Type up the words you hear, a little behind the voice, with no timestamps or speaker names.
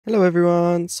Hello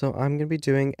everyone, so I'm gonna be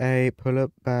doing a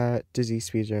pull-up dizzy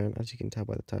speedrun, as you can tell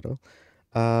by the title.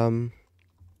 Um,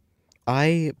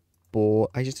 I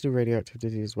just did a radioactive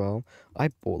dizzy as well. I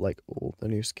bought like all the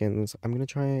new skins. I'm gonna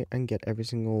try and get every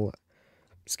single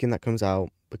skin that comes out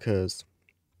because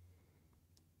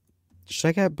should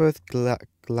I get both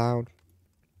Gloud?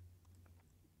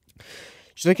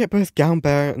 Should I get both Gown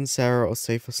Bear and Sarah or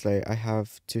Safe or Slay? I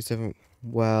have 2-7.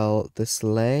 Well, the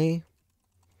Slay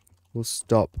will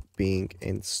stop being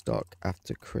in stock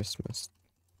after Christmas.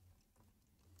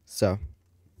 So,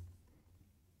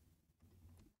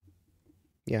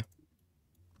 yeah.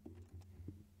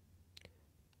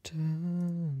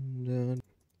 Dun, dun.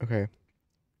 Okay.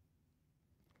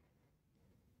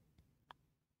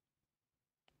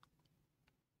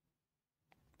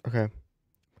 Okay.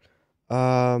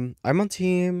 I'm on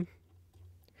team.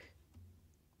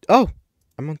 Oh,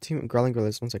 I'm on team Growling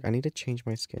Gorillas. One sec. I need to change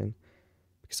my skin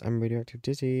because I'm radioactive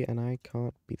dizzy and I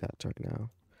can't be that right now.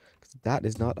 Because that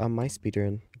is not on my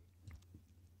speedrun.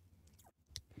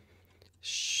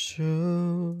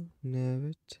 Show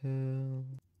never tell.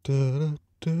 Da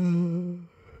da da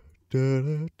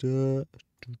da da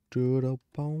da da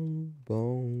boom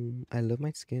boom. I love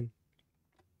my skin.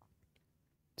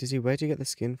 Dizzy, where'd you get the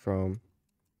skin from?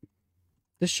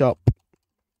 The shop.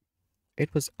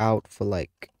 It was out for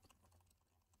like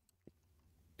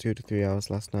 2 to 3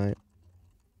 hours last night.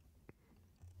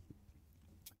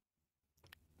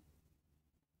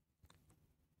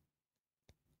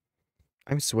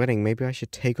 I'm sweating. Maybe I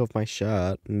should take off my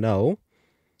shirt. No.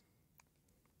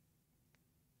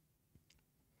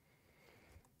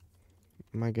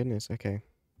 My goodness. Okay.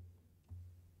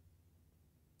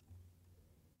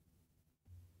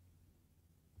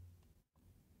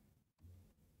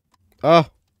 Oh!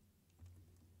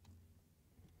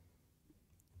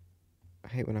 I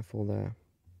hate when I fall there.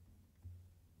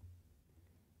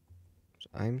 So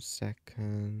I'm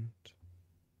second.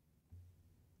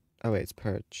 Oh, wait. It's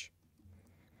Perch.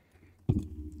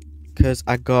 Because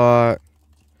I got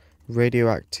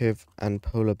Radioactive and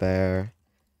Polar Bear.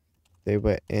 They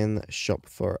were in the shop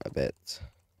for a bit.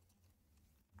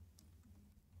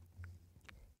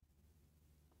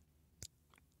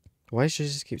 Why should I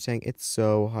just keep saying it's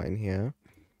so hot in here?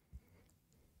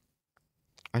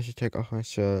 I should take off my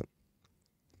shirt.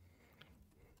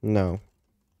 No.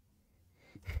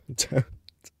 Don't.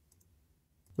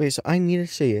 Wait, so I need to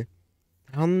see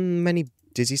how many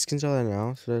Dizzy skins are there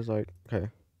now? So there's like, okay.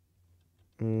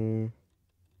 Oh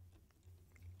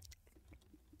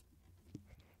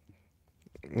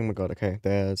my god, okay.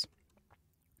 There's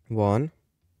one.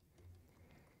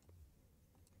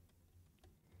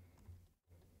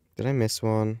 Did I miss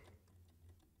one?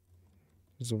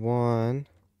 There's one.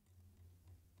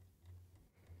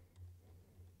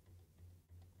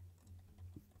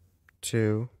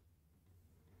 Two.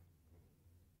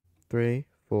 Three.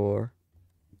 Four.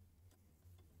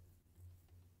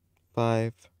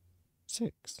 Five.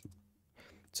 Six.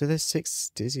 So there's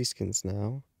 6 Dizzy skins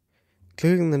now.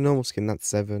 Including the normal skin, that's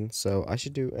 7. So I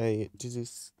should do a Dizzy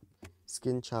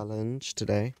skin challenge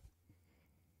today.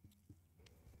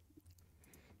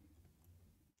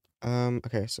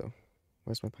 Okay, so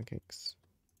where's my pancakes?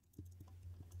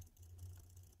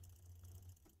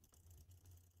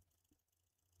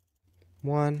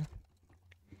 One.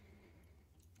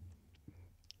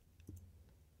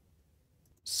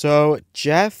 So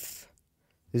Jeff,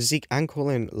 Zeke, and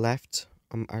Colin left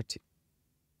our team.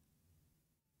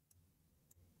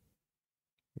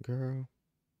 Girl.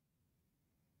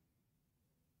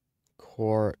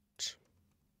 Court.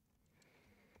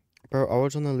 Bro, I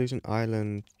was on the losing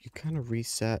island. You kind of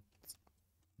reset.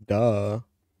 Duh.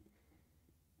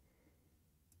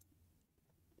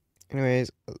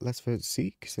 Anyways, let's vote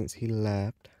Zeke since he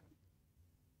left.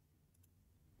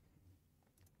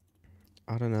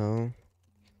 I don't know.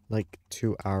 Like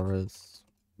 2 hours.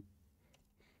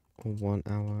 Or 1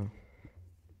 hour.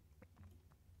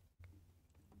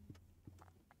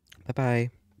 Bye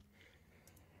bye.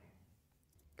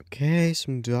 Okay,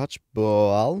 some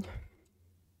dodgeball.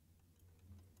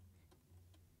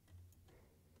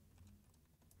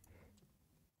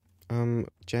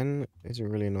 Jen is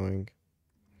really annoying.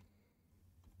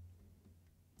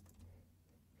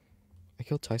 I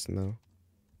killed Tyson though.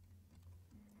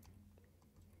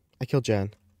 I killed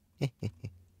Jen.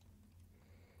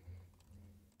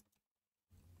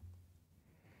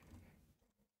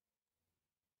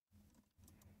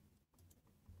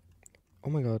 Oh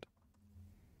my god.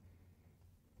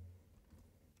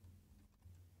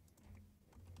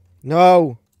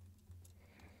 No!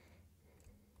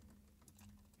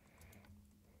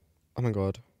 Oh my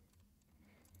god.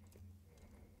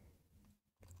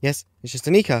 Yes, it's just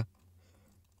Danica.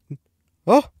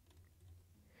 Oh!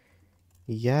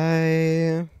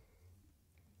 Yay.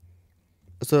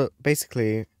 So,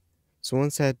 basically, someone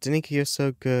said, Danica, you're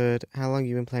so good. How long have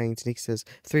you been playing? Danica says,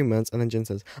 3 months. And then Jen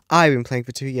says, I've been playing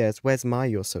for 2 years. Where's my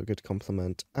you're so good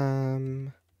compliment?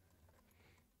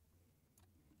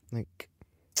 Like,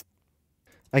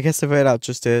 I guess I voted out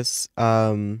Justice.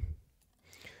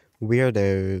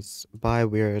 Weirdos by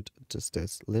Weird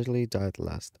Justice. Literally died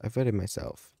last. I voted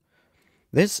myself.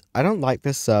 I don't like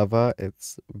this server.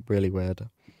 It's really weird.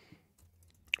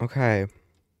 Okay.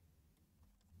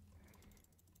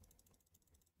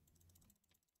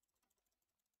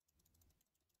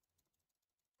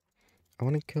 I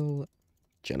want to kill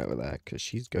Jen over there because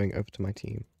she's going over to my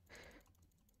team.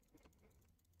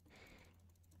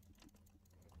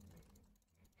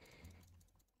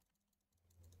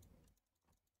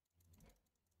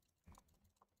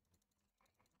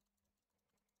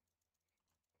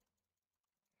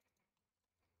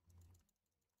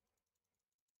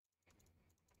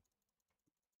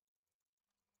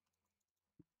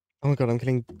 Oh my god, I'm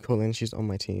killing Colin. She's on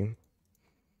my team.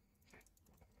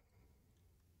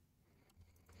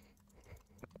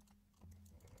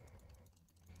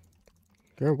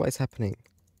 Girl, what is happening?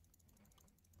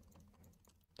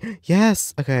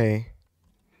 Yes! Okay.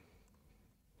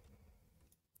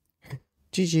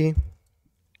 GG.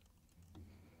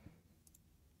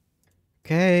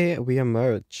 Okay, we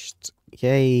emerged.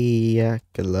 Yay.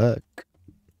 Good luck.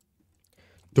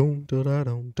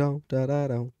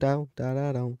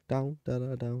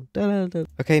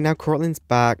 Okay, now Cortland's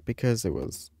back because it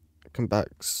was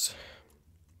comebacks.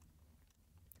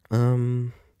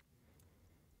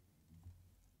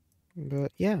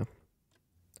 But yeah.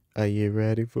 Are you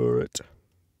ready for it?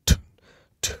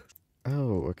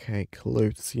 Oh, okay.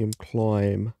 Colosseum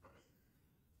climb.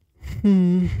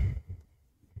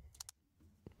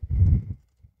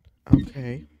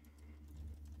 Okay.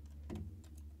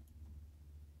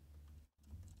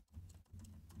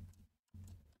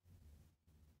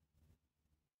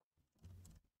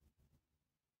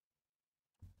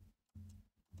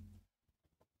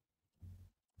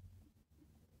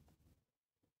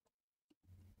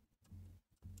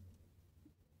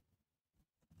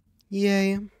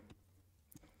 Yay.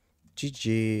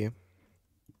 GG.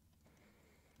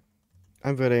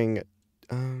 I'm voting,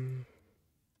 I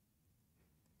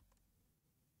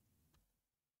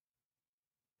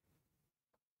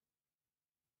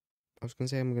was gonna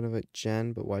say I'm gonna vote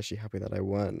Jen, but why is she happy that I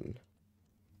won?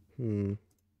 I'm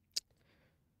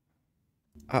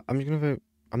just gonna vote.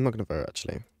 I'm not gonna vote,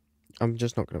 actually. I'm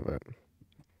just not gonna vote.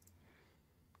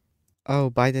 Oh,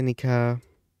 bye, Danica.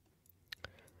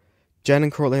 Jen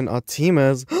and Cortland are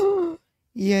teamers.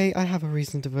 Yay, I have a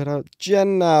reason to vote out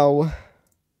Jen now.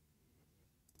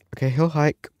 Okay, hill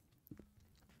hike.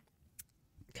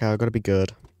 Okay, I gotta be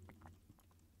good.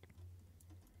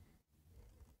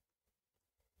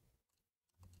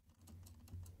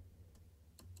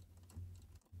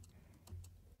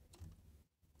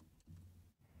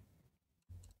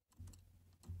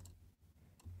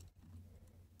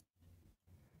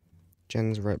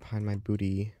 Jen's right behind my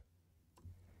booty.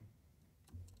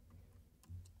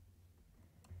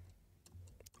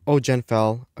 Oh, Jen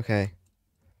fell. Okay.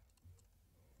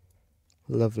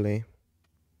 Lovely.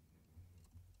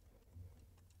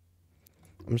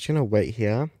 I'm just gonna wait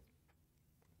here.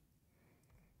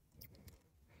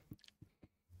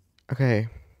 Okay.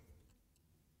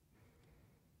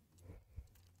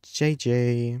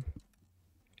 JJ.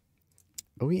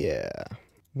 Oh yeah.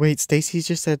 Wait, Stacy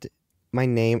just said my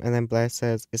name and then Blair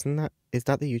says, is that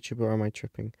the YouTuber or am I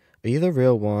tripping? Are you the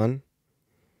real one?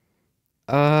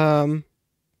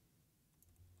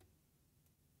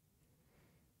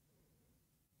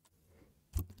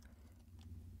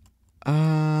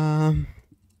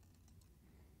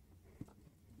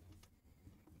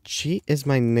 She is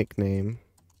my nickname.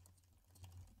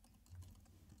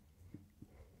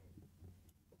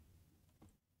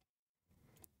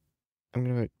 I'm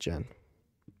gonna vote Jen.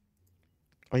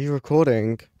 Are you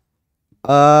recording?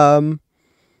 I'm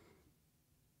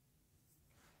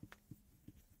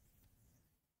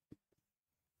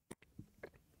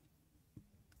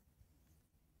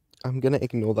gonna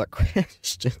ignore that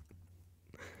question.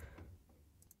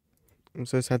 I'm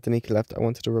so sad Danica left. I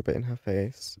wanted to rub it in her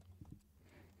face.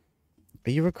 Are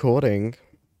you recording?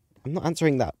 I'm not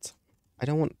answering that. I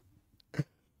don't want...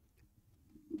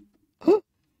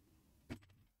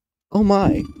 Oh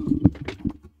my!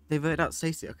 They voted out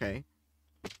Stacey, okay.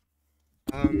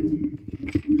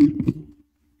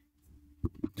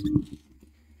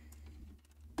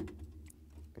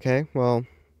 Okay, well...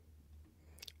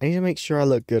 I need to make sure I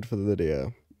look good for the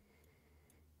video.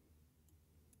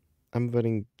 I'm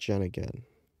voting Jen again.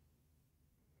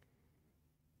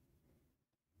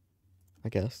 I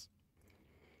guess.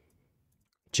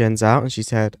 Jen's out and she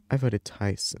said, I voted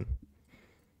Tyson.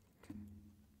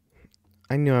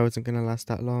 I knew I wasn't gonna last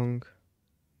that long.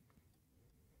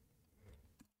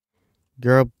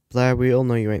 Girl, Blair, we all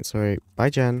know you ain't sorry. Bye,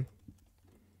 Jen.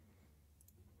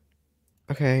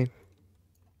 Okay.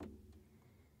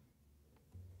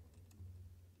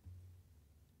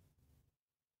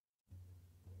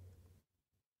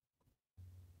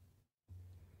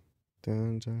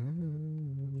 Dun,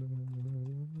 dun,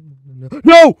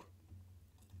 no!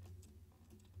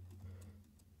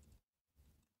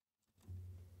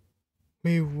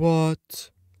 Wait,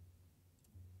 what?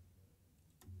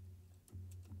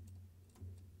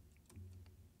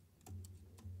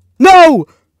 No!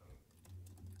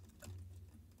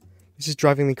 This is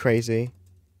driving me crazy.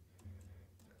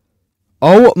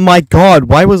 Oh my god,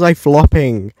 why was I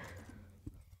flopping?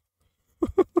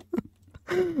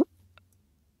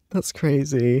 That's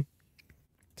crazy.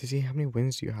 Dizzy, how many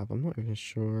wins do you have? I'm not even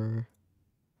sure.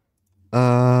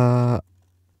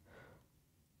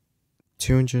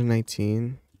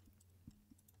 218.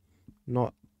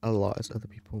 Not a lot as other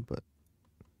people, but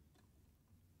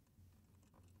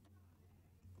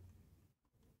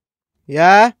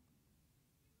yeah.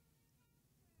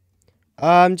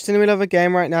 I'm just in the middle of a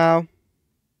game right now.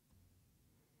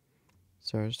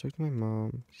 Sorry, I just talked to my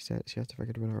mom. She said she has to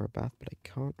figure to win her a bath, but I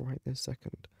can't right this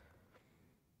second.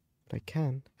 But I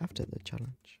can after the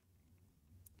challenge.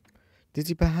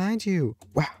 Dizzy behind you.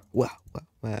 Wow, wow, wow,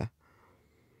 where?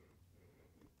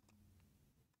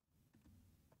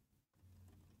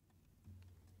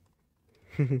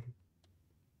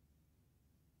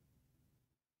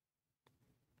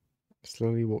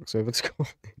 Slowly walks over to call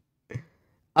me.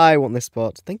 I want this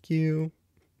spot. Thank you.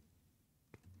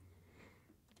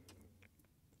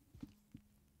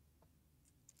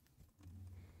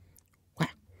 Wow.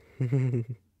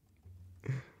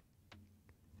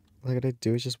 All I gotta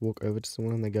do is just walk over to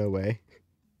someone and they go away.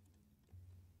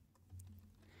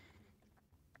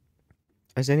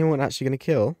 Is anyone actually gonna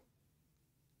kill?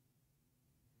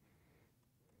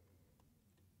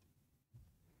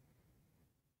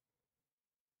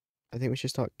 I think we should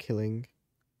start killing.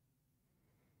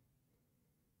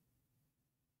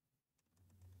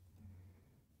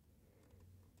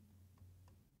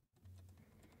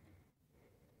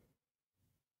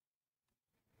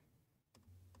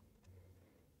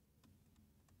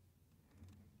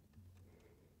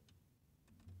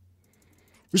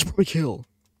 We should probably kill.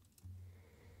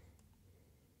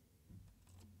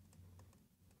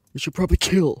 We should probably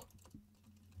kill.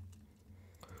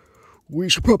 We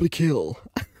should probably kill.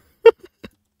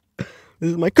 This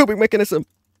is my coping mechanism.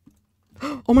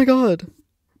 Oh my god.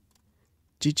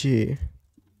 GG.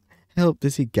 Help,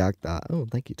 does he gag that? Oh,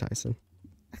 thank you, Tyson.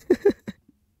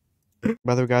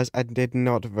 By the way, guys, I did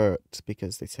not vote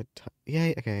because they said...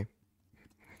 Yay, okay.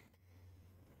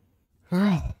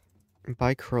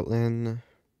 Bye, Cortland.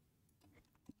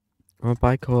 Oh,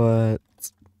 bye, Court.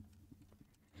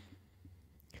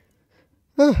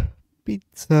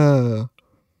 Pizza.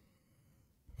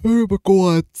 Oh my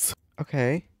god.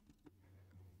 Okay.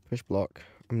 Push block.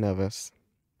 I'm nervous.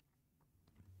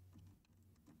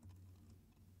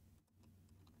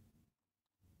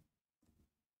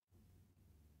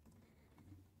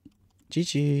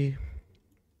 GG.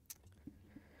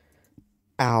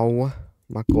 Ow.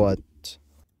 My god.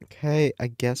 Okay, I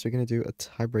guess we're gonna do a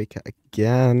tiebreaker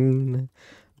again.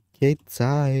 Okay,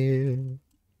 tie.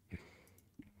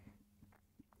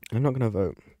 I'm not gonna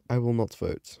vote. I will not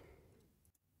vote.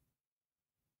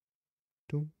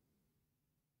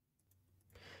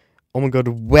 Oh my god,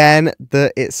 when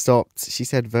it stopped, she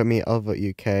said, vote me, I'll vote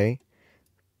you, okay?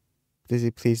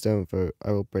 Dizzy, please don't vote.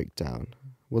 I will break down.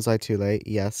 Was I too late?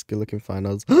 Yes, good looking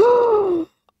finals. Oh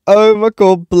my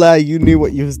god, Blair, you knew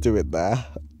what you was doing there.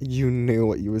 You knew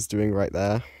what you was doing right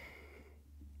there.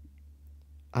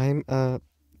 I'm,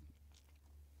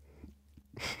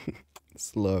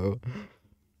 slow.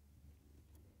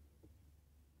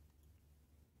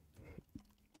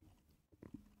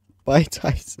 Bye,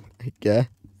 Tyson, I guess.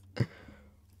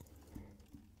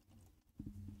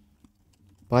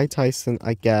 Bye, Tyson,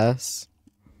 I guess.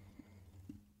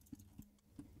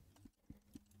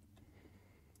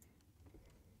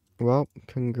 Well,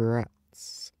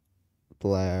 congrats,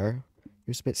 Blair.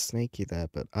 You're a bit snaky there,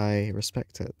 but I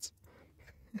respect it.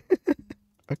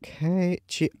 Okay,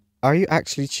 cheat. Are you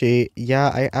actually cheat? Yeah,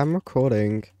 I am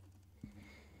recording.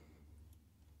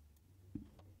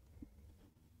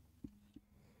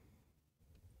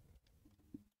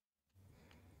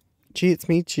 Gee, it's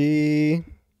me, G.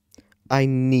 I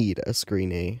need a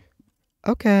screenie.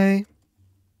 Okay.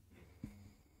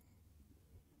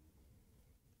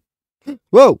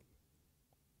 Whoa!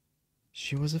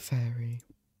 She was a fairy.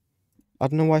 I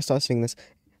don't know why I started singing this.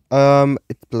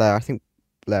 It's Blair. I think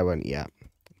Blair won. Yeah.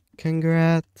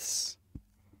 Congrats.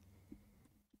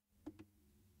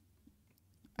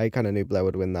 I kind of knew Blair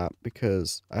would win that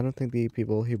because I don't think the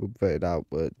people who were voted out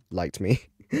would liked me.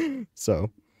 So,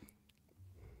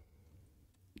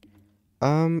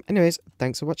 anyways,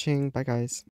 thanks for watching. Bye, guys.